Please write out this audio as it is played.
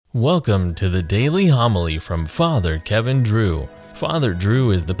Welcome to the Daily Homily from Father Kevin Drew. Father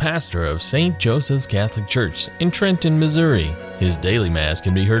Drew is the pastor of St. Joseph's Catholic Church in Trenton, Missouri. His daily Mass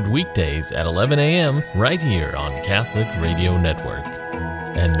can be heard weekdays at 11 a.m. right here on Catholic Radio Network.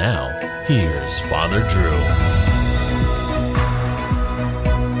 And now, here's Father Drew.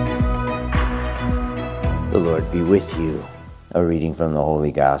 The Lord be with you. A reading from the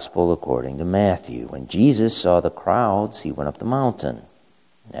Holy Gospel according to Matthew. When Jesus saw the crowds, he went up the mountain.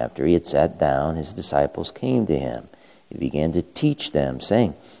 After he had sat down, his disciples came to him. He began to teach them,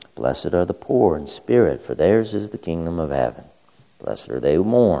 saying, "Blessed are the poor in spirit, for theirs is the kingdom of heaven. Blessed are they who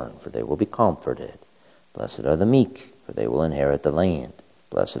mourn, for they will be comforted. Blessed are the meek, for they will inherit the land.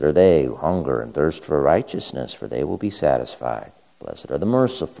 Blessed are they who hunger and thirst for righteousness, for they will be satisfied. Blessed are the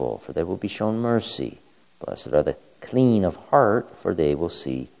merciful, for they will be shown mercy. Blessed are the clean of heart, for they will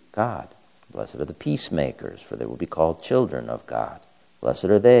see God. Blessed are the peacemakers, for they will be called children of God. Blessed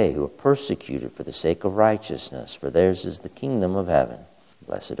are they who are persecuted for the sake of righteousness, for theirs is the kingdom of heaven.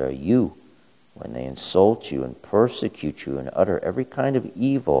 Blessed are you when they insult you and persecute you and utter every kind of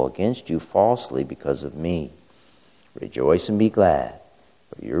evil against you falsely because of me. Rejoice and be glad,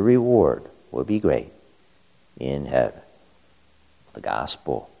 for your reward will be great in heaven." The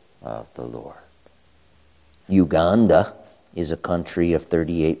Gospel of the Lord. Uganda is a country of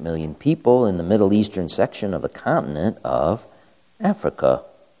 38 million people in the Middle Eastern section of the continent of Africa.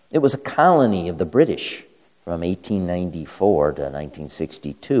 It was a colony of the British from 1894 to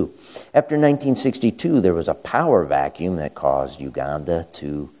 1962. After 1962, there was a power vacuum that caused Uganda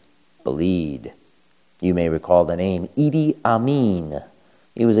to bleed. You may recall the name Idi Amin.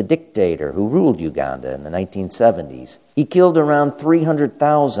 He was a dictator who ruled Uganda in the 1970s. He killed around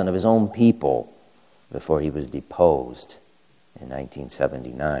 300,000 of his own people before he was deposed in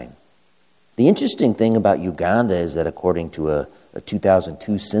 1979. The interesting thing about Uganda is that according to a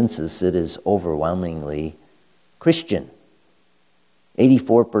 2002 census, it is overwhelmingly Christian.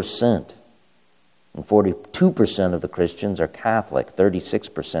 84%. And 42% of the Christians are Catholic.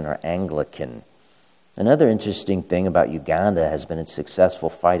 36% are Anglican. Another interesting thing about Uganda has been its successful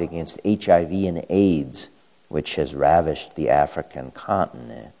fight against HIV and AIDS, which has ravished the African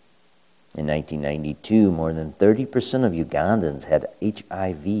continent. In 1992, more than 30% of Ugandans had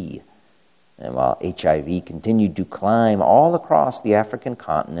HIV. And while HIV continued to climb all across the African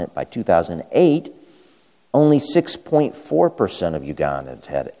continent, by 2008, only 6.4% of Ugandans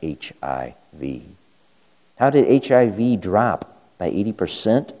had HIV. How did HIV drop by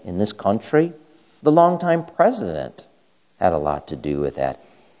 80% in this country? The longtime president had a lot to do with that.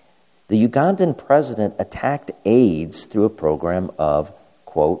 The Ugandan president attacked AIDS through a program of,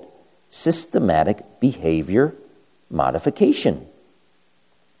 quote, systematic behavior modification.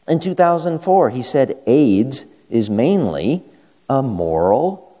 In 2004, he said AIDS is mainly a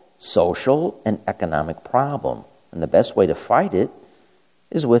moral, social, and economic problem. And the best way to fight it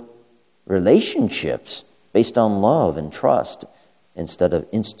is with relationships based on love and trust instead of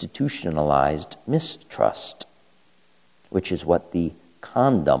institutionalized mistrust, which is what the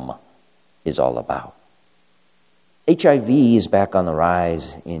condom is all about. HIV is back on the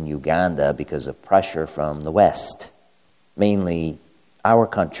rise in Uganda because of pressure from the West, mainly our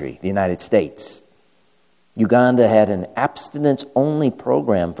country, the United States. Uganda had an abstinence-only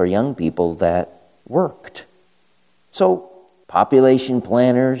program for young people that worked. So population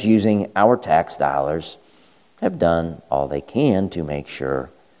planners using our tax dollars have done all they can to make sure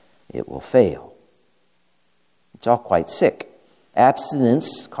it will fail. It's all quite sick.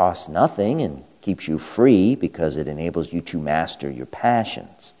 Abstinence costs nothing and keeps you free because it enables you to master your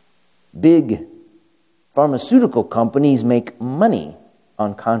passions. Big pharmaceutical companies make money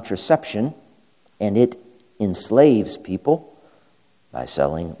on contraception, and it enslaves people by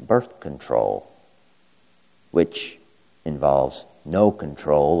selling birth control, which involves no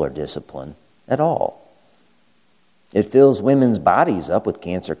control or discipline at all. It fills women's bodies up with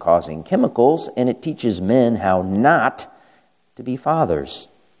cancer-causing chemicals, and it teaches men how not to be fathers.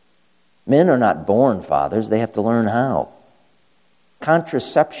 Men are not born fathers, they have to learn how.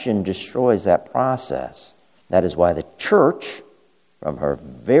 Contraception destroys that process. That is why the church, from her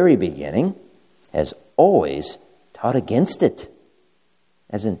very beginning, has always taught against it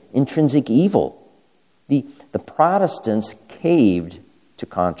as an intrinsic evil. The Protestants caved to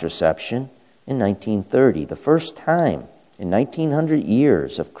contraception in 1930, the first time in 1900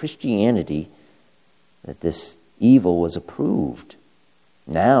 years of Christianity that this evil was approved.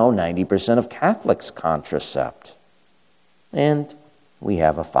 Now 90% of Catholics contracept, and we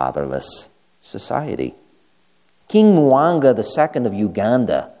have a fatherless society. King Mwanga II of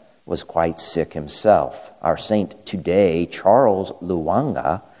Uganda was quite sick himself. Our saint today, Charles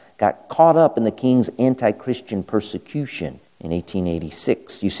Lwanga, got caught up in the king's anti-Christian persecution in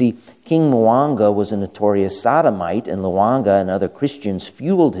 1886. You see, King Mwanga was a notorious sodomite, and Luanga and other Christians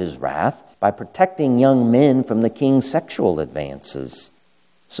fueled his wrath by protecting young men from the king's sexual advances.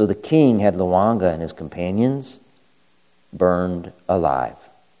 So the king had Luanga and his companions burned alive.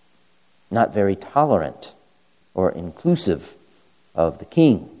 Not very tolerant or inclusive of the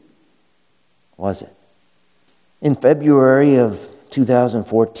king, was it? In February of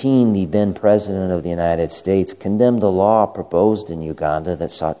 2014, the then President of the United States condemned a law proposed in Uganda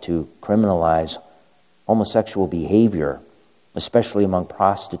that sought to criminalize homosexual behavior, especially among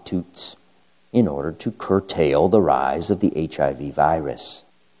prostitutes, in order to curtail the rise of the HIV virus.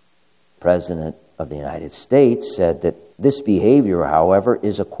 The President of the United States said that this behavior, however,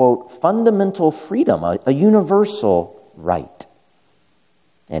 is a, quote, fundamental freedom, a universal right.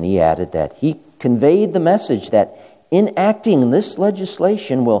 And he added that he conveyed the message that enacting this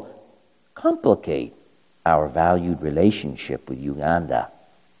legislation will complicate our valued relationship with Uganda.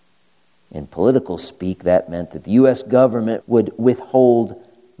 In political speak, that meant that the U.S. government would withhold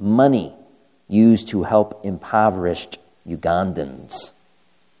money used to help impoverished Ugandans.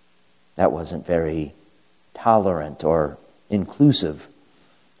 That wasn't very tolerant or inclusive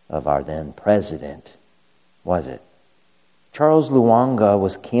of our then president, was it? Charles Luanga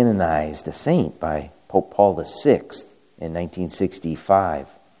was canonized a saint by Pope Paul VI in 1965.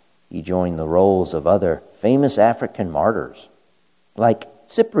 He joined the rolls of other famous African martyrs like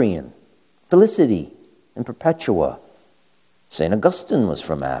Cyprian, Felicity, and Perpetua. St. Augustine was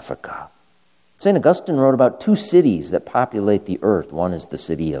from Africa. St. Augustine wrote about two cities that populate the earth. One is the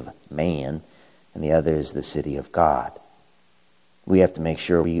city of man, and the other is the city of God. We have to make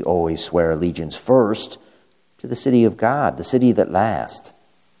sure we always swear allegiance first to the city of God, the city that lasts.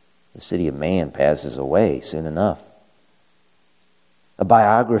 The city of man passes away soon enough. A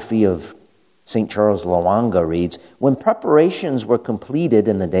biography of St. Charles Luanga reads, when preparations were completed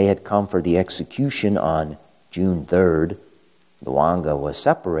and the day had come for the execution on June 3rd, Luanga was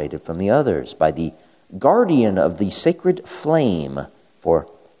separated from the others by the guardian of the sacred flame for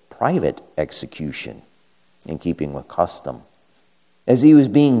private execution, in keeping with custom. As he was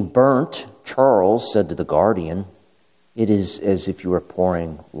being burnt, Charles said to the guardian, "It is as if you were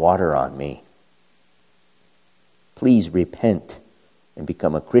pouring water on me. Please repent and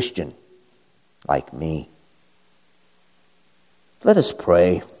become a Christian like me." Let us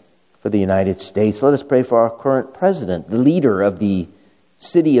pray for the United States. Let us pray for our current president, the leader of the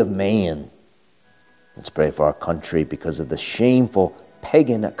city of man. Let's pray for our country because of the shameful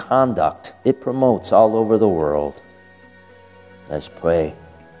pagan conduct it promotes all over the world. Let's pray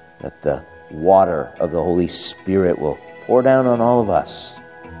that the water of the Holy Spirit will pour down on all of us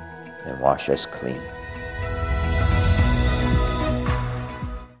and wash us clean.